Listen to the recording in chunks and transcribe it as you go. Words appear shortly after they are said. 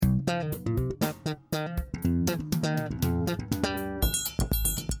And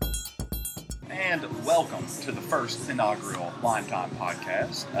welcome to the first inaugural Line Time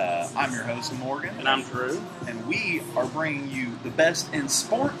podcast. I'm your host, Morgan. And I'm Drew. And we are bringing you the best in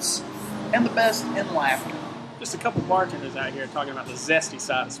sports and the best in laughter. Just a couple bartenders out here talking about the zesty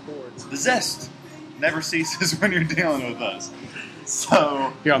side of sports. The zest never ceases when you're dealing with us.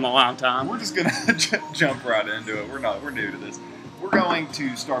 So, here on the Line Time, we're just going to jump right into it. We're new to this. We're going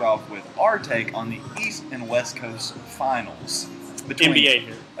to start off with our take on the East and West Coast finals. NBA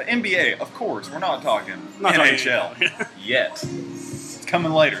here. NBA, of course. We're not talking NHL yet. It's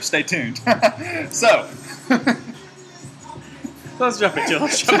coming later. Stay tuned. So, let's jump into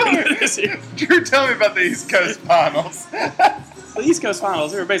this here. Drew, tell me about the East Coast finals. The East Coast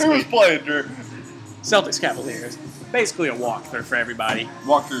finals, they were basically... Who was playing, Drew? Celtics Cavaliers. Basically a walkthrough for everybody.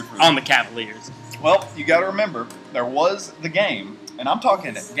 Walkthrough for on the Cavaliers. Well, you got to remember, there was the game, and I'm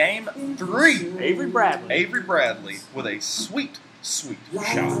talking game 3. Avery Bradley with a sweet shot.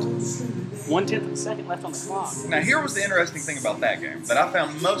 1/10 of a second left on the clock. Now, here was the interesting thing about that game that I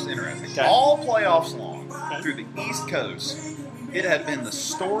found most interesting. Okay. All playoffs long, through the East Coast, it had been the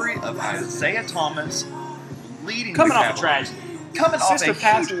story of Isaiah Thomas leading coming the off a tragedy. Coming off a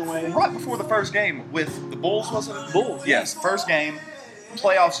passing away. Right before the first game with the Bulls, wasn't it? Bulls. Yes, first game.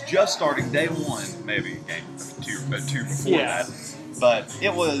 Playoffs just starting day 1, maybe game 2 before that. But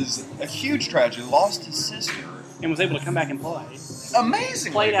it was a huge tragedy. Lost his sister. And was able to come back and play.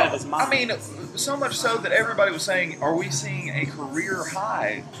 Amazing. Played out of his mind. I mean, so much so that everybody was saying, are we seeing a career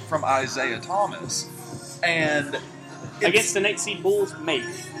high from Isaiah Thomas? And against the next seed Bulls, maybe.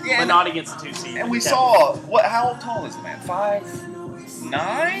 Yeah, but not against the 2 seed. And we saw, how tall is the man?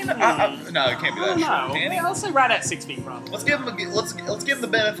 5'9"? No, it can't be that short. Can he? Yeah, let's say right at 6 feet, probably. Let's give him the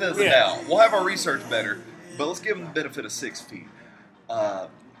benefit of the doubt. We'll have our research better, but let's give him the benefit of 6 feet. I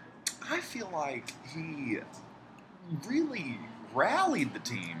feel like he really rallied the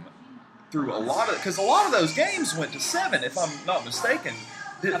team through because a lot of those games went to 7, if I'm not mistaken.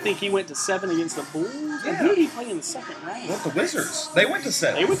 I think he went to 7 against the Bulls. Yeah. And who did he play in the second round? What, the Wizards? They went to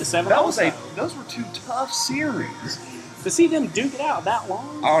 7. They went to 7. Those were 2 tough series. To see them duke it out that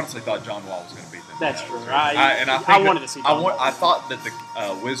long? I honestly thought John Wall was going to beat them. That's true. I wanted to see John Wall. I thought that the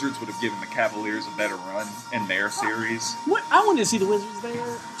Wizards would have given the Cavaliers a better run in their series. I wanted to see the Wizards there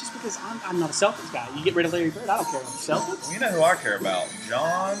just because I'm not a Celtics guy. You get rid of Larry Bird, I don't care about the Celtics. Well, you know who I care about?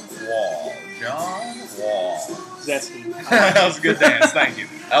 John Wall. Zesty. That was a good dance. Thank you.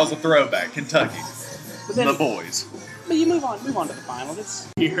 That was a throwback. Kentucky. The boys. But you move on to the final. It's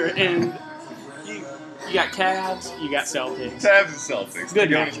here, and you got Cavs, you got Celtics. Cavs and Celtics. Good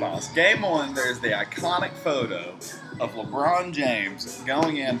match. Game 1, there's the iconic photo of LeBron James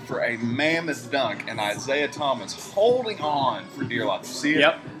going in for a mammoth dunk and Isaiah Thomas holding on for dear life. You see it?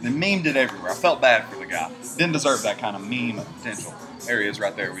 Yep. They memed it everywhere. I felt bad for the guy. Didn't deserve that kind of meme potential. There he is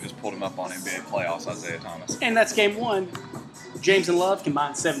right there. We just pulled him up on NBA playoffs, Isaiah Thomas. And that's game 1. James and Love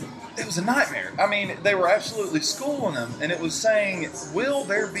combined 70 points. It was a nightmare. I mean, they were absolutely schooling him, and it was saying, will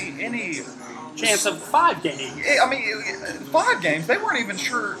there be any chance of 5 games? I mean, 5 games, they weren't even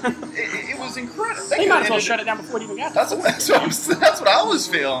sure. It was incredible. They might as well shut it down before it even got that's what I was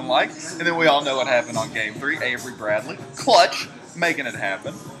feeling like. And then we all know what happened on Game 3. Avery Bradley, clutch, making it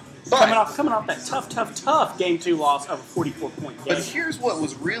happen. But, coming off that tough Game 2 loss of a 44-point game. But here's what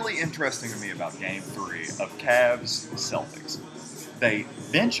was really interesting to me about Game 3 of Cavs Celtics. They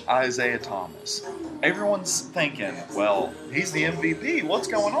bench Isaiah Thomas. Everyone's thinking, well, he's the MVP. What's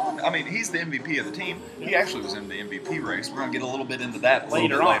going on? I mean, he's the MVP of the team. He actually was in the MVP race. We're going to get a little bit into that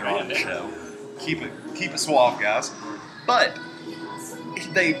later on in the show. Keep it suave, guys. But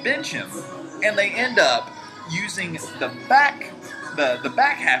they bench him, and they end up using the back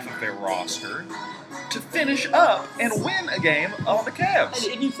half of their roster to finish up and win a game on the Cavs.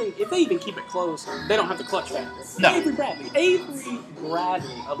 And you think, if they even keep it close, they don't have the clutch factor. No. Avery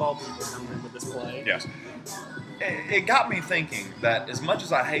Bradley, of all people, comes in with this play. Yes. It got me thinking that as much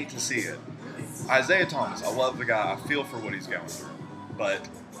as I hate to see it, Isaiah Thomas, I love the guy. I feel for what he's going through. But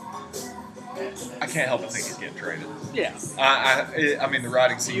I can't help but think he's getting traded. Yeah. I mean, the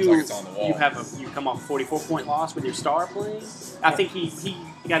writing seems like it's on the wall. You come off a 44-point loss with your star playing. I think he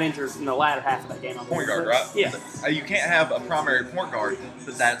got injured in the latter half of that game. Point guard, right? Yeah. You can't have a primary point guard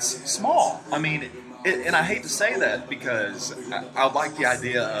that's small. I mean, and I hate to say that because I like the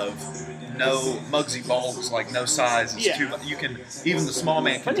idea of no Muggsy Bogues, like no size. It's too much. You can, even the small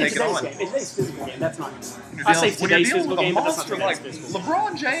man can take it on. In today's physical game, that's not good. I say today's physical game, but that's not like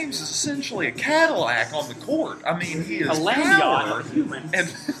LeBron James is essentially a Cadillac on the court. I mean, he is a power,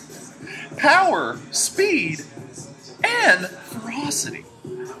 and power, speed, and ferocity.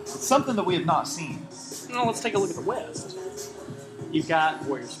 It's something that we have not seen. Well, let's take a look at the West. You've got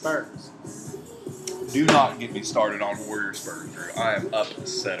Warriors Spurs. Do not get me started on Warriors Spurs, Drew. I am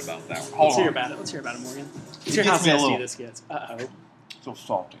upset about that one. Let's hear about it. Let's hear about it, Morgan. Let's hear how gets me a zesty little- this gets. Uh-oh. So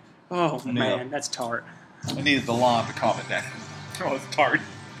salty. Oh, Yeah. man, that's tart. I needed the lime to calm it down. Oh, it's tart.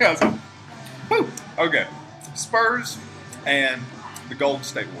 Woo. Okay. Spurs and the Golden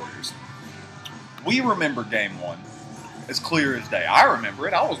State Warriors. We remember Game 1 as clear as day. I remember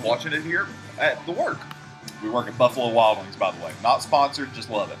it. I was watching it here at the work. We work at Buffalo Wild Wings, by the way. Not sponsored, just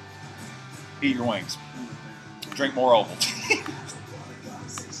love it. Eat your wings. Drink more Ovaltine.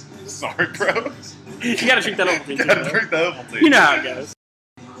 Sorry, bro. You gotta drink that Ovaltine, too, Gotta though. drink the Ovaltine. You know how it goes.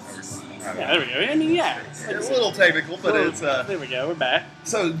 I Yeah, there we go. I mean, yeah. It's a little technical, but it's... There we go. We're back.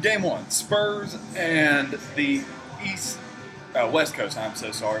 So, Game 1. Spurs and the West Coast, I'm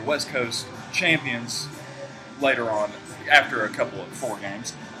so sorry. West Coast champions later on, after a couple of 4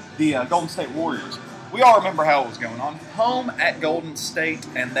 games. The Golden State Warriors. We all remember how it was going on. Home at Golden State,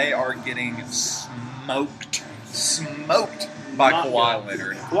 and they are getting smoked. Smoked by Not Kawhi good.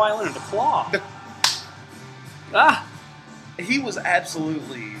 Leonard. Kawhi Leonard, the claw. Ah! He was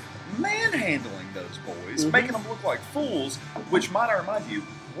absolutely manhandling those boys, Mhm. making them look like fools, which, might I remind you,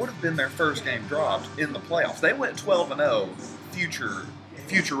 would have been their first game dropped in the playoffs. They went 12-0,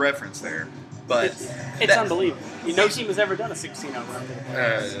 future reference there. But It's unbelievable. No team has ever done a 16-0 run to the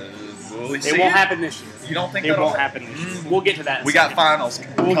playoffs. will we It see won't happen this year. You don't think It that'll won't happen this year. Mm. We'll get to that in a We second. got finals We'll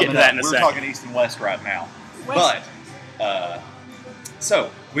get coming to that up. in a We're second. talking East and West right now. West. But, so,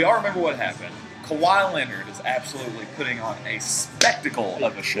 we all remember what happened. Kawhi Leonard is absolutely putting on a spectacle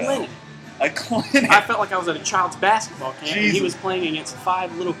of a show. Clinic. A clinic. I felt like I was at a child's basketball camp, and he Jesus. was playing against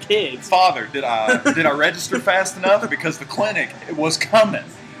 5 little kids. Father, did I register fast enough? Because the clinic was coming.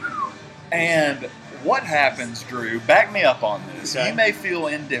 And what happens, Drew? Back me up on this. Okay. You may feel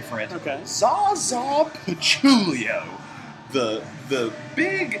indifferent. Okay. Zaza Pachulia, the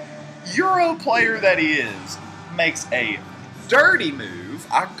big Euro player that he is, makes a dirty move.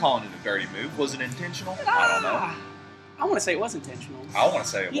 I'm calling it a dirty move. Was it intentional? I don't know. I want to say it was intentional. I want to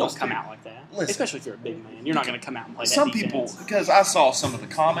say it You was don't come too. out like that. Listen. Especially if you're a big man. You're not going to come out and play that Some defense. people, because I saw some of the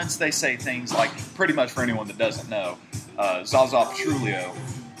comments, they say things like, pretty much for anyone that doesn't know, Zaza Pachulia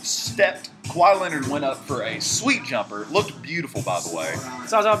Kawhi Leonard went up for a sweet jumper. Looked beautiful, by the way.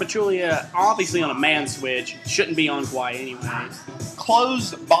 Zaza Pachulia, obviously on a man switch, shouldn't be on Kawhi anyway.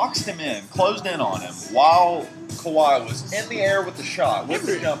 Boxed him in, closed in on him, while Kawhi was in the air with the shot, with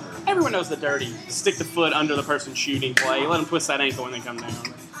the jumper. Everyone knows the dirty. Stick the foot under the person shooting play. Let him twist that ankle and then come down.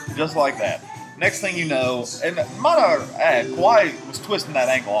 Just like that. Next thing you know, and might I add, Kawhi was twisting that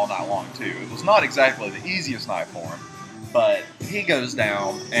ankle all night long, too. It was not exactly the easiest night for him, but he goes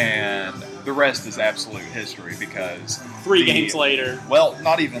down, and the rest is absolute history because... 3 games later. Well,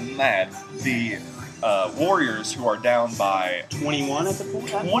 not even that. The Warriors, who are down by... 21 at the point?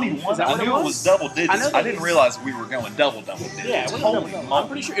 21? Is that I what knew it was double digits. I know that I didn't is. realize we were going double digits. Yeah, we're Holy double. moly. I'm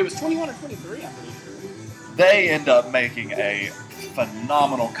pretty sure it was 21 or 23, I'm pretty sure. They end up making a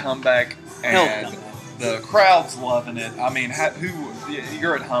phenomenal comeback, Hell and of a comeback. the crowd's loving it. I mean,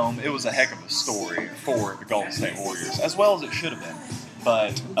 you're at home. It was a heck of a story for the Golden State Warriors, as well as it should have been.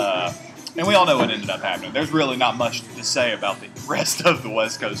 But, and we all know what ended up happening. There's really not much to say about the rest of the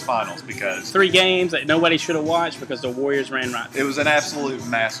West Coast Finals because 3 games that nobody should have watched because the Warriors ran right. it was an absolute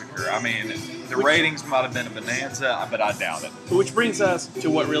massacre. I mean, the ratings might have been a bonanza, but I doubt it. Which brings us to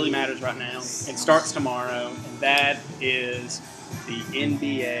what really matters right now. It starts tomorrow, and that is the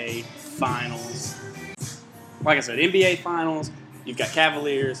NBA Finals. Like I said, NBA Finals, you've got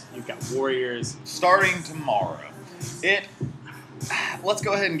Cavaliers, you've got Warriors. Starting tomorrow. Let's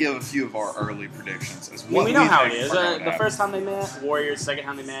go ahead and give a few of our early predictions. As I mean, what we know how it think is. are going to The happen. first time they met, Warriors. Second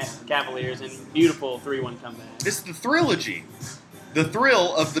time they met, Cavaliers. And beautiful 3-1 comeback. It's the trilogy. The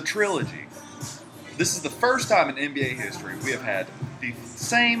thrill of the trilogy. This is the first time in NBA history we have had the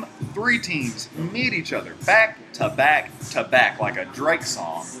same 3 teams meet each other back to back to back like a Drake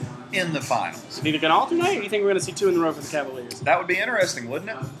song in the finals. Is it either going to alternate, or do you think we're going to see 2 in a row for the Cavaliers? That would be interesting, wouldn't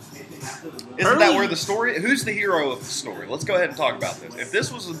it? Isn't that where the story... Who's the hero of the story? Let's go ahead and talk about this. If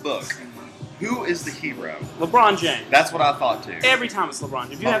this was a book, who is the hero? LeBron James. That's what I thought, too. Every time it's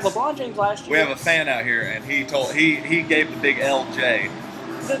LeBron. If you have LeBron James last year... We have a fan out here, and he gave the big LJ.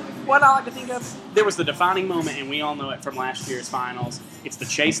 What I like to think of, there was the defining moment, and we all know it from last year's finals. It's the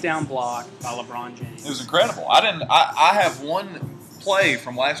chase down block by LeBron James. It was incredible. I have one play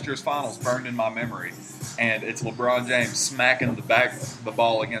from last year's finals burned in my memory, and it's LeBron James smacking the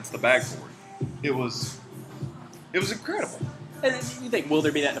ball against the backboard. It was incredible. And you think, will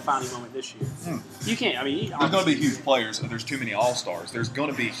there be that defining moment this year? You can't. I mean, there's going to be huge players, and there's too many all-stars. There's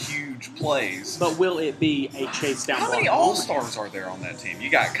going to be huge plays. But will it be a chase down? How many all-stars are there on that team? You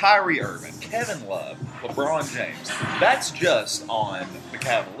got Kyrie Irving, Kevin Love, LeBron James. That's just on the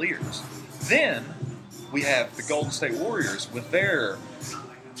Cavaliers. Then we have the Golden State Warriors with their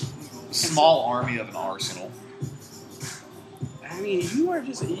small army of an arsenal. I mean, you are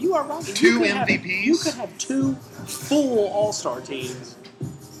right. Two MVPs. You could have two full All-Star teams.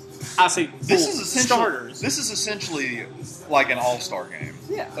 I say starters. This is essentially like an All-Star game.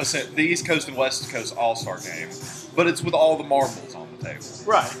 Yeah. The East Coast and West Coast All-Star game, but it's with all the marbles on the table.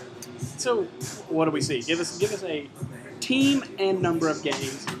 Right. So, what do we see? Give us a team and number of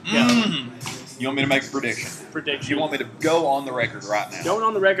games. You want me to make a prediction? Prediction. You want me to go on the record right now? Going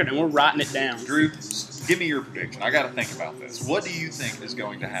on the record, and we're writing it down. Drew, give me your prediction. I got to think about this. What do you think is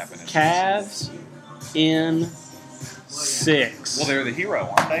going to happen? Cavs in 6. Well, they're the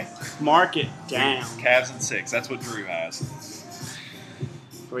hero, aren't they? Mark it down. Cavs in 6. That's what Drew has.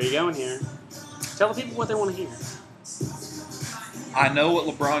 Where are you going here? Tell the people what they want to hear. I know what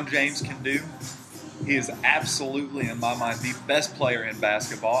LeBron James can do. He is absolutely, in my mind, the best player in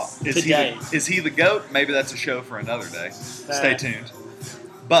basketball. Is he the GOAT? Maybe that's a show for another day. Stay tuned.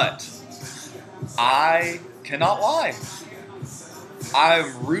 But I cannot lie.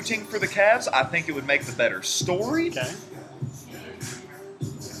 I'm rooting for the Cavs. I think it would make the better story. Okay.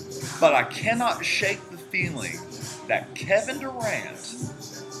 But I cannot shake the feeling that Kevin Durant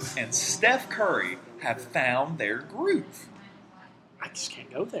and Steph Curry have found their groove. I just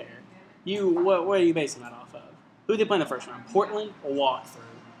can't go there. What are you basing that off of? Who they play in the first round? Portland or walkthrough?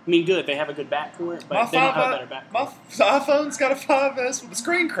 I mean, good. They have a good backcourt, but they don't have a better backcourt. My iPhone's got a 5S with a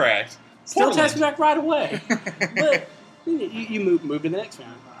screen crash. Still text me back right away. But you move to the next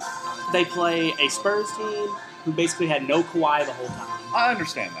round. They play a Spurs team who basically had no Kawhi the whole time. I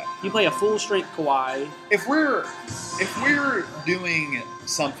understand that. You play a full strength Kawhi. If we're doing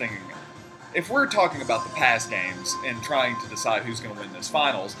something. If we're talking about the past games and trying to decide who's going to win this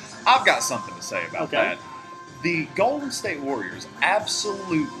finals, I've got something to say about that. The Golden State Warriors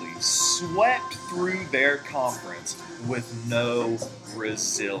absolutely swept through their conference with no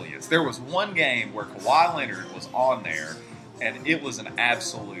resilience. There was one game where Kawhi Leonard was on there, and it was an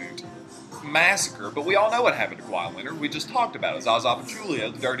absolute massacre. But we all know what happened to Kawhi Leonard. We just talked about it. Zaza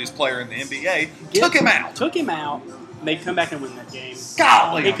Pachulia, the dirtiest player in the NBA, took him out. They'd come back and win that game.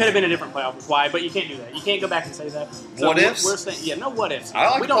 Golly! It could have been a different playoff with Kawhi, but you can't do that. You can't go back and say that. So what ifs? We're saying, no what ifs.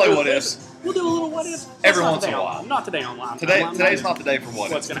 I like to play what ifs. We'll do a little what ifs. Every once in a while. Not today online. Today's not the day for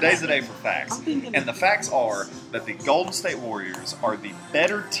what ifs. Today's the day for facts. And the facts are that the Golden State Warriors are the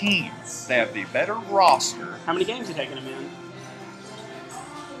better team. They have the better roster. How many games are you taking them in?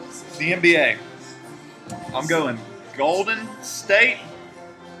 The NBA. I'm going Golden State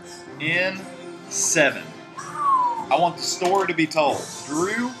in 7. I want the story to be told.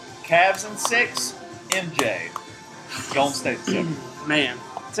 Drew, Cavs in 6, MJ, Golden State 7. Man.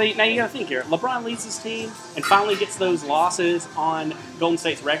 So now you got to think here. LeBron leads his team and finally gets those losses on Golden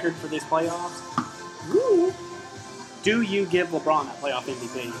State's record for these playoffs. Woo. Do you give LeBron that playoff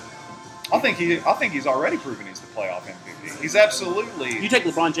MVP? I think he's already proven he's the playoff MVP. He's absolutely. You take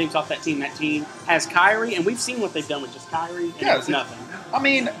LeBron James off that team has Kyrie, and we've seen what they've done with just Kyrie, and it's nothing. I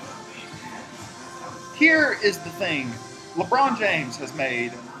mean, here is the thing. LeBron James has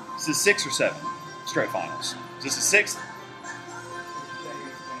made, is this 6 or 7 straight finals? Is this the 6th?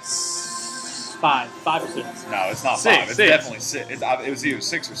 5 or 6. No, it's not 5. It's definitely 6. It was either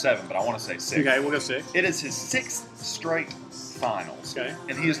 6 or 7, but I want to say 6. Okay, we'll go 6. It is his 6th straight finals. Okay.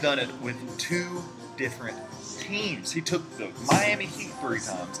 And he has done it with 2 different teams. He took the Miami Heat 3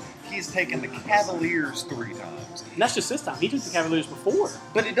 times. He's taken the Cavaliers 3 times. And that's just this time. He took the Cavaliers before.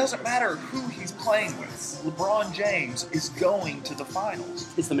 But it doesn't matter who he's playing with. LeBron James is going to the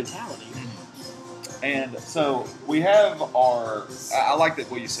finals. It's the mentality. And so we have our. I like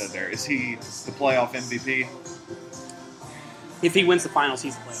that what you said there. Is he the playoff MVP? If he wins the finals,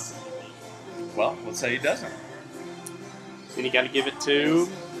 he's the playoff MVP. Well, let's say he doesn't. Then you got to give it to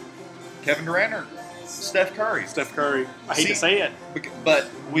Kevin Durant or Steph Curry. Steph Curry. I hate to say it. But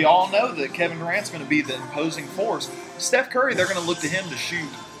we all know that Kevin Durant's going to be the imposing force. Steph Curry, they're going to look to him to shoot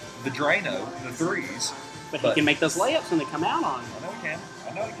the Drano, the threes. But he can make those layups when they come out on him.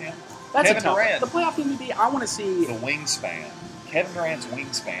 I know he can. That's Kevin Durant. The playoff MVP, I want to see. The wingspan. Kevin Durant's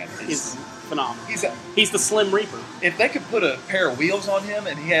wingspan is phenomenal. He's the Slim Reaper. If they could put a pair of wheels on him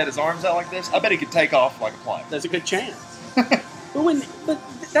and he had his arms out like this, I bet he could take off like a plane. There's a good chance. But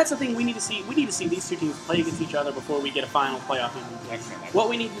that's the thing we need to see. We need to see these two teams play against each other before we get a final playoff MVP. What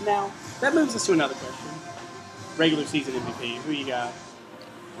we need to now, that moves us to another question. regular season MVP. Who you got?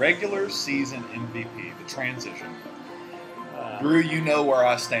 Regular season MVP, the transition. Drew, you know where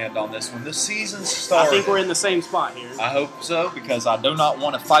I stand on this one. The season started. I think we're in the same spot here. I hope so, because I do not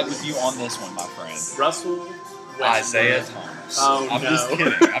want to fight with you on this one, my friend. Russell Westbrook. Isaiah Thomas. Oh, I'm no. just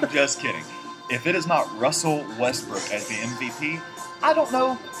kidding. I'm just kidding. If it is not Russell Westbrook as the MVP, I don't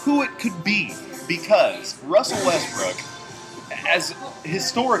know who it could be, because Russell Westbrook, as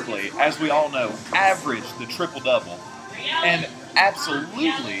historically, as we all know, averaged the triple-double, and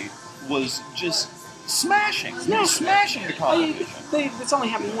absolutely was just smashing the competition. It's only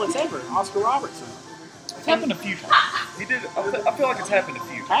happened once ever. Oscar Robertson. It's happened a few times. He did. I feel like it's happened a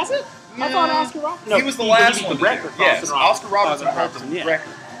few times. Has it? I thought Oscar Robertson. No, he was the last one. The record. Yes, Oscar Robertson held the yeah.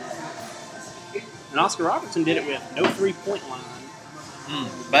 record. And Oscar Robertson did it with no 3-point line.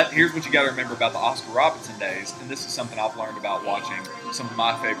 But here's what you got to remember about the Oscar Robertson days, and this is something I've learned about watching some of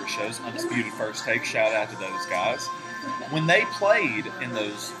my favorite shows, Undisputed First Take. Shout out to those guys. When they played in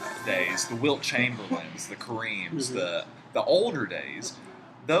those days, the Wilt Chamberlains, the Kareems, the older days,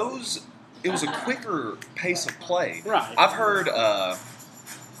 it was a quicker pace of play. Right. I've heard, I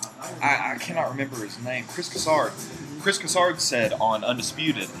cannot remember his name, Chris Cassard. Chris Cassard said on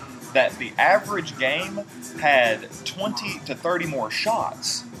Undisputed that the average game had 20 to 30 more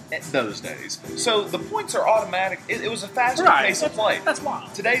shots those days. So the points are automatic. It was a faster pace of play. That's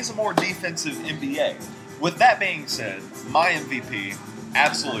wild. Today's a more defensive NBA. With that being said, my MVP,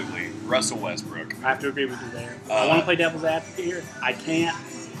 absolutely, Russell Westbrook. I have to agree with you there. I want to play devil's advocate here. I can't.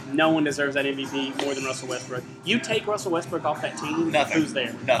 No one deserves that MVP more than Russell Westbrook. You take Russell Westbrook off that team, who's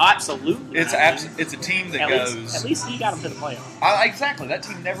there? Nothing. Absolutely. It's a team that goes... At least he got him to the playoffs. Exactly. That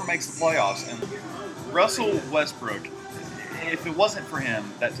team never makes the playoffs. And Russell Westbrook, if it wasn't for him,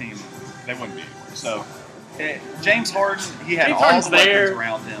 that team, they wouldn't be anywhere. So, James Harden, he had all the weapons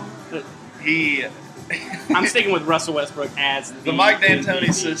around him. I'm sticking with Russell Westbrook as the Mike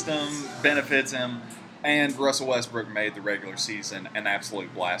D'Antoni system benefits him, and Russell Westbrook made the regular season an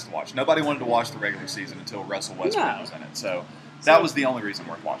absolute blast to watch. Nobody wanted to watch the regular season until Russell Westbrook was in it. So that was the only reason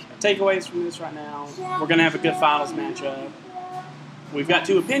worth watching it. Takeaways from this right now: we're going to have a good finals matchup. We've got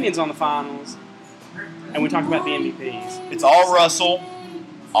two opinions on the finals, and we talked about the MVPs. It's all Russell,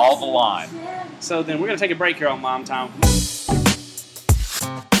 all the line. So then we're going to take a break here on Mom Time.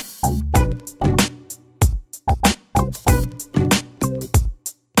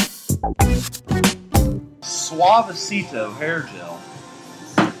 Suavecito hair gel.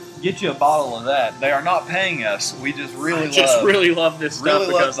 Get you a bottle of that. They are not paying us. We just really love this stuff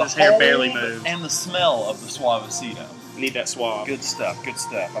because this hair barely moves. And the smell of the Suavecito. Need that suave. Good stuff.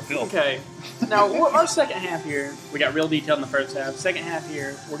 I feel okay. Now, our second half here, we got real detail in the first half. Second half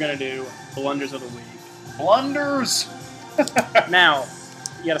here, we're going to do blunders of the week. Blunders? Now,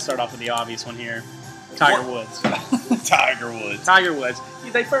 you got to start off with the obvious one here. Tiger Woods. Tiger Woods.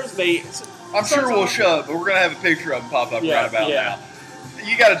 I'm sure we'll show it, but we're going to have a picture of him pop up right about now.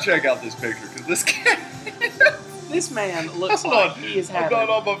 You got to check out this picture, because this guy... This man looks like he is having... I'm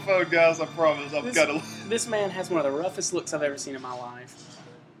not on my phone, guys, I promise. This man has one of the roughest looks I've ever seen in my life.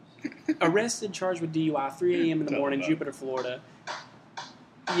 Arrested, charged with DUI, 3 a.m. in the morning, Jupiter, Florida.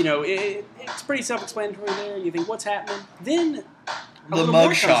 You know, it's pretty self-explanatory there. You think, what's happening? Then... The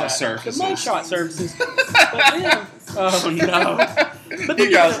mugshot surfaces. But then... Oh, no. But then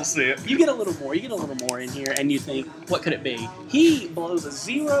you guys will see it. You get a little more in here, and you think, what could it be? He blows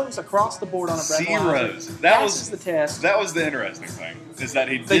zeros across the board on a breathalyzer. Zeros. That was the test. That was the interesting thing, is that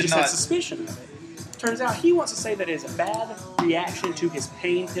they just had suspicion of it. Turns out he wants to say that it is a bad reaction to his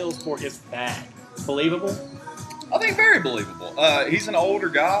pain pills for his back. Believable? I think very believable. He's an older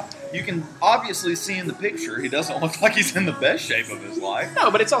guy. You can obviously see in the picture he doesn't look like he's in the best shape of his life.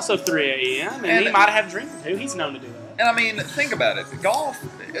 No, but it's also 3 a.m. and he might have had a drink or two. He's known to do that. And I mean, think about it. Golf,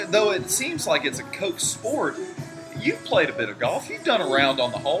 though it seems like it's a coach sport, you've played a bit of golf. You've done a round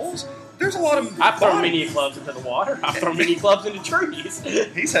on the holes. There's a lot of... I've thrown many clubs into the water. I've thrown many clubs into trees.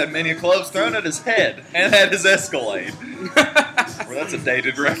 He's had many clubs thrown at his head and at his Escalade. Well, that's a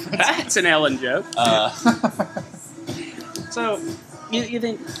dated reference. That's an Ellen joke. So, you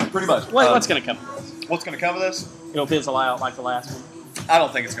think... Pretty much. What's going to come of this? What's going to come of this? It'll fizzle out like the last one. I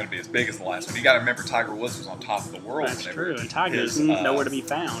don't think it's going to be as big as the last one. You got to remember Tiger Woods was on top of the world. That's true, and Tiger's nowhere to be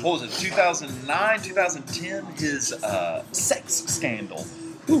found. What was it, 2009, 2010? His sex scandal.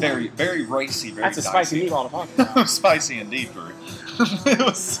 Ooh. Very, very racy, very That's a spicy meatball to talk about. Spicy indeed, Drew.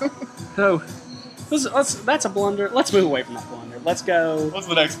 That's a blunder. Let's move away from that blunder. Let's go. What's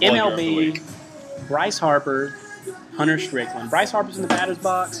the next blunder MLB, of the week? Bryce Harper, Hunter Strickland. Bryce Harper's in the batter's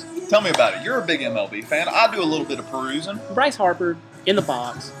box. Tell me about it. You're a big MLB fan. I do a little bit of perusing. Bryce Harper, in the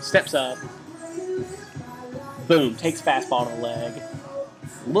box, steps up. boom, takes fastball to the leg.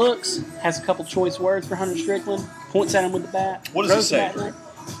 Looks, has a couple choice words for Hunter Strickland, points at him with the bat. What does he say?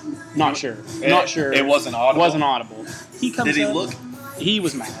 Not sure. Not sure. It wasn't audible. Wasn't audible. He comes Did he up, look? He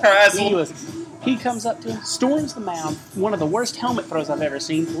was mad. He comes up to him, storms the mound. One of the worst helmet throws I've ever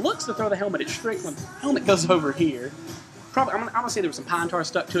seen. Looks to throw the helmet at Strickland. Helmet goes over here. Probably, I'm gonna say there was some pine tar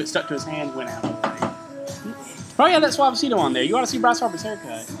stuck to it, stuck to his hand, went out. Probably had that Suavecito on there. You ought to see Bryce Harper's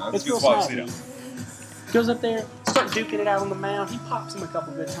haircut. It's real Suavecito. Goes up there, starts duking it out on the mound. He pops him a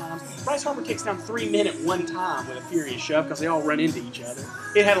couple good times. Bryce Harper takes down 3 men at one time with a furious shove because they all run into each other.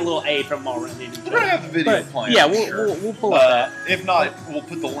 It had a little aid from them all running into each other. We're going to have the video playing. Yeah, sure. we'll pull up that. If not, we'll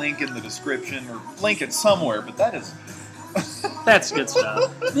put the link in the description or link it somewhere. But that is... That's good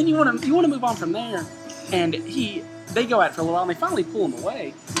stuff. Then you want to move on from there, and they go at it for a little while, and they finally pull him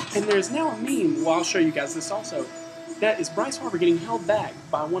away. And there's now a meme, well, I'll show you guys this also, that is Bryce Harper getting held back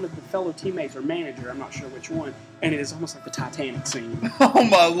by one of the fellow teammates or manager, I'm not sure which one, and it is almost like the Titanic scene. Oh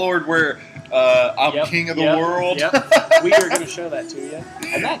my Lord, where I'm king of the world. Yep. We are going to show that to you.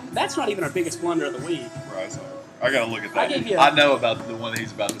 And that's not even our biggest blunder of the week. Bryce Harper. I got to look at that. I know about the one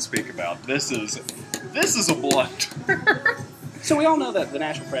he's about to speak about. This is a blunder. So we all know that the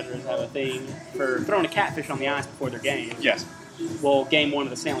Nashville Predators have a thing for throwing a catfish on the ice before their game. Yes. Well, game 1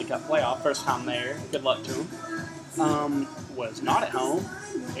 of the Stanley Cup playoff, first time there. Good luck to them. Was not at home.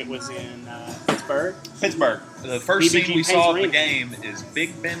 It was in Pittsburgh. The first scene we saw of the game is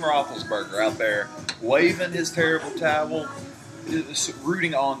Big Ben Roethlisberger out there waving his terrible towel,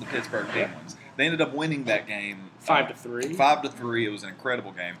 rooting on the Pittsburgh Penguins. They ended up winning that game 5-3. 5-3. It was an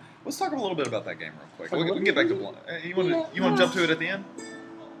incredible game. Let's talk a little bit about that game real quick. We can get back to Blunt. You want to jump to it at the end?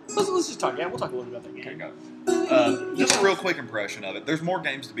 Let's just talk. Yeah, we'll talk a little bit about that game. Okay, got it. Just a real quick impression of it. There's more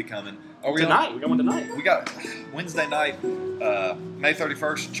games to be coming. We're going tonight. We got Wednesday night, May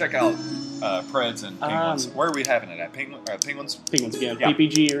 31st. Check out Preds and Penguins. Where are we having it at? Penguins? Penguins again. Yeah.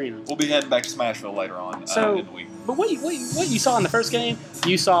 PPG Arena. We'll be heading back to Smashville later on in the week. But what you saw in the first game,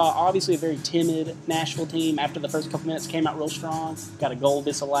 you saw obviously a very timid Nashville team. After the first couple minutes, came out real strong. Got a goal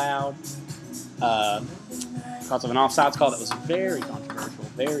disallowed because of an offsides call that was very controversial.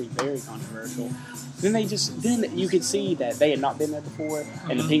 Very, very controversial. Then you could see that they had not been there before,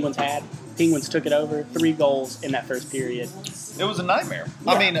 and the Penguins had. Penguins took it over, 3 goals in that first period. It was a nightmare.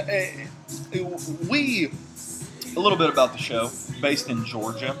 Yeah. I mean, a little bit about the show, based in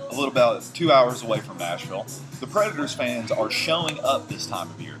Georgia, a little about 2 hours away from Nashville. The Predators fans are showing up this time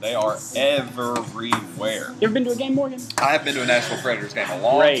of year. They are everywhere. You ever been to a game, Morgan? I have been to a Nashville Predators game a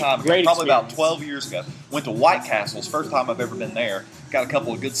long time ago, great probably experience. about 12 years ago. Went to White Castle's, first time I've ever been there. Got a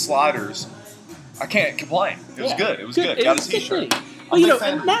couple of good sliders. I can't complain. It was good. It was good. Got a T-shirt. Well,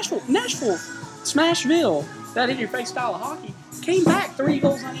 and Nashville, Smashville, that in-your-face style of hockey, came back 3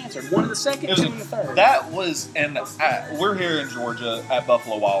 goals unanswered. 1 in the second, 2 in the third. That was, and we're here in Georgia at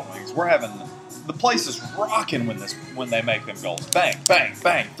Buffalo Wild Wings. We're having, the place is rocking when they make them goals. Bang, bang,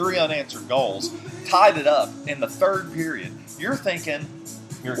 bang. 3 unanswered goals. Tied it up in the third period. You're thinking,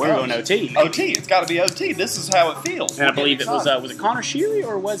 we're going OT. OT. It's got to be OT. This is how it feels. And I believe it was it Connor Sheary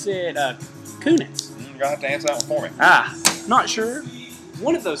or was it Kunitz? You're going to have to answer that one for me. Not sure.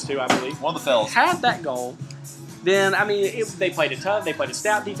 One of those two, I believe. One of the fellas. Had that goal. Then, I mean, they played a tough, they played a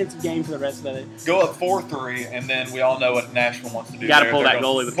stout defensive game for the rest of it. Go up 4-3, and then we all know what Nashville wants to do. You got to pull that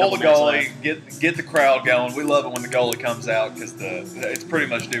goalie with pull the goalie, get the crowd going. We love it when the goalie comes out because it's pretty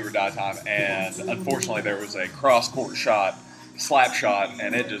much do or die time. And unfortunately, there was a cross-court shot, slap shot,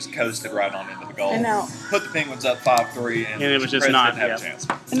 and it just coasted right on into the goal. And now, put the Penguins up 5-3, and it was just not didn't have a chance.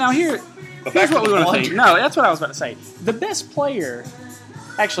 And now here's what we want to think. No, that's what I was about to say. The best player,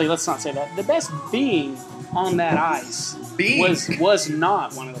 actually, let's not say that. The best being on that ice was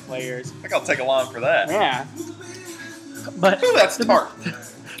not one of the players. I think I'll take a line for that. Yeah. But that's tart.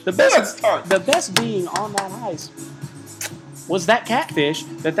 The best being on that ice was that catfish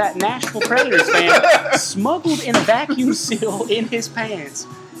that Nashville Predators fan smuggled in a vacuum seal in his pants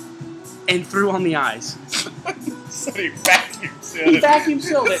and threw on the ice. So he vacuum sealed it. He vacuum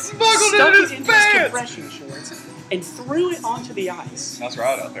sealed it, smuggled stuck it in his pants, his compression shorts, and threw it onto the ice. That's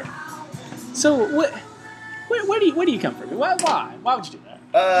right out there. So where do you come from? Why would you do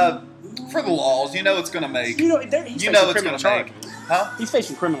that? For the laws, it's going to make. He's facing criminal charges. Huh? He's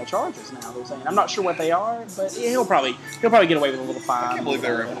facing criminal charges now. They're saying. I'm not sure what they are, but he'll probably get away with a little fine. I can't believe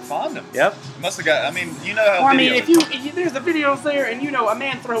they were able to find him. Yep. Must have got. I mean, how. Well, I mean, if there's the videos there, and a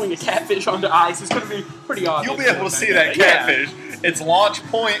man throwing a catfish onto ice is going to be pretty obvious. You'll be able to see that catfish. Yeah. Its launch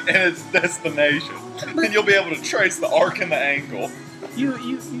point and its destination, and you'll be able to trace the arc and the angle.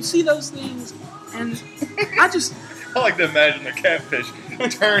 You see those things, and I like to imagine the catfish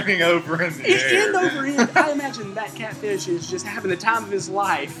turning over in the air. End over end. I imagine that catfish is just having the time of his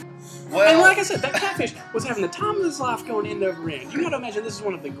life. Well, And like I said, that catfish was having the time of his life going end over end. You got to imagine this is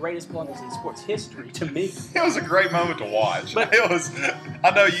one of the greatest blunders in sports history to me. it was a great moment to watch. But- It was.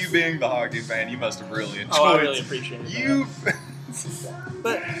 I know you being the hockey fan, you must have really enjoyed. Oh, I really appreciate it. You.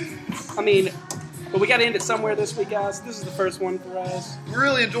 But, I mean, but we got to end it somewhere this week, guys. This is the first one for us.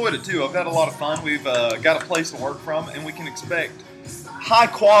 really enjoyed it too. I've had a lot of fun. We've got a place to work from, and we can expect high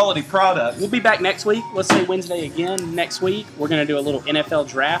quality product. We'll be back next week. Let's say Wednesday again next week. We're going to do a little NFL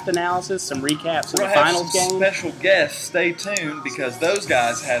draft analysis, some recaps of We're the gonna have finals some game. special guests. Stay tuned because those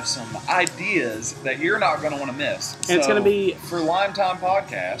guys have some ideas that you're not going to want to miss. And it's gonna be- for Lime Time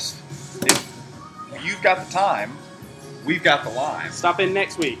Podcast. If you've got the time, we've got the lime. Stop in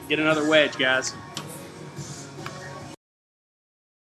next week. Get another wedge, guys.